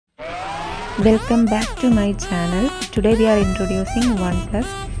Welcome back to my channel. Today we are introducing OnePlus.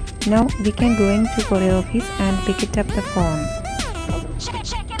 Now we can go into Courier office and pick it up the phone. Check it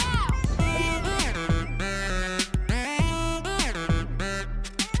out. Check it out.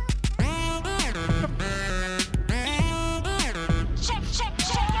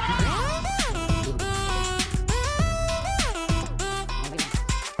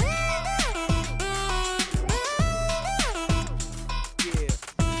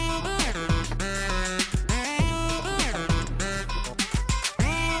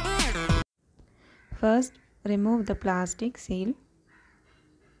 First, remove the plastic seal.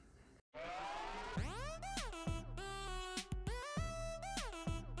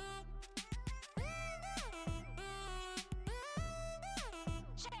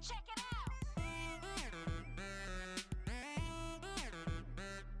 Check it out.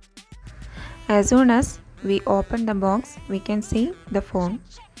 As soon as we open the box, we can see the phone.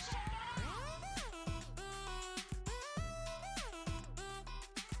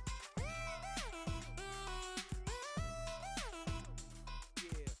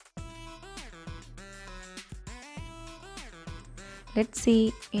 Let's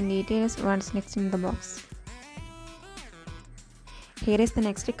see in details what's next in the box. Here is the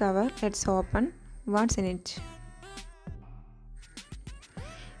next cover. Let's open what's in it.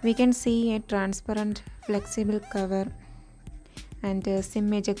 We can see a transparent flexible cover and a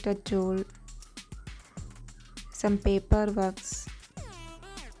SIM ejector tool, some paperwork,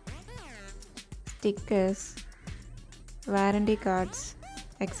 stickers, warranty cards,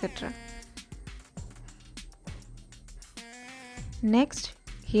 etc. Next,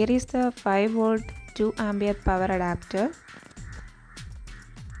 here is the 5V 2A power adapter.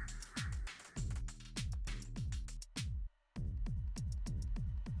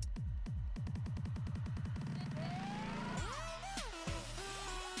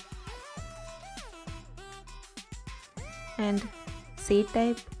 And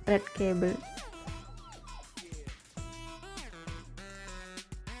C-type red cable.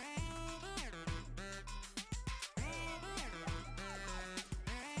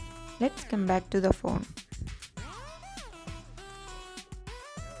 Let's come back to the phone.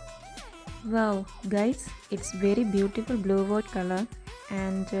 Wow guys, it's very beautiful blue white color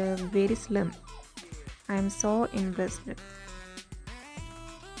and very slim. I am so impressed.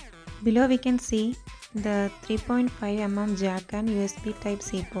 Below we can see the 3.5mm jack and USB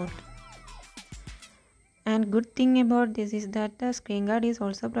Type-C port. And good thing about this is that the screen guard is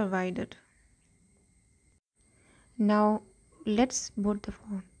also provided. Now let's boot the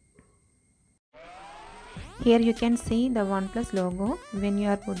phone. Here you can see the OnePlus logo when you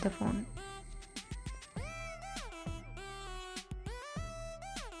are boot the phone.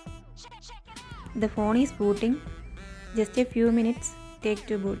 The phone is booting. Just a few minutes take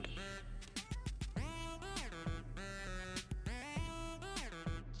to boot.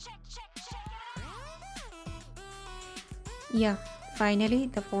 Yeah, finally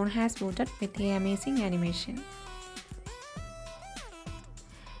the phone has booted with the amazing animation.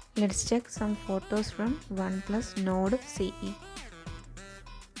 Let's check some photos from OnePlus Nord CE.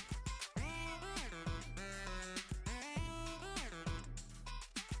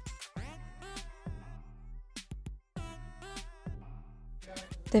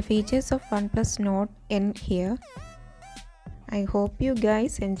 The features of OnePlus Nord end here. I hope you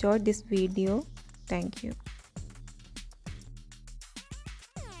guys enjoyed this video. Thank you.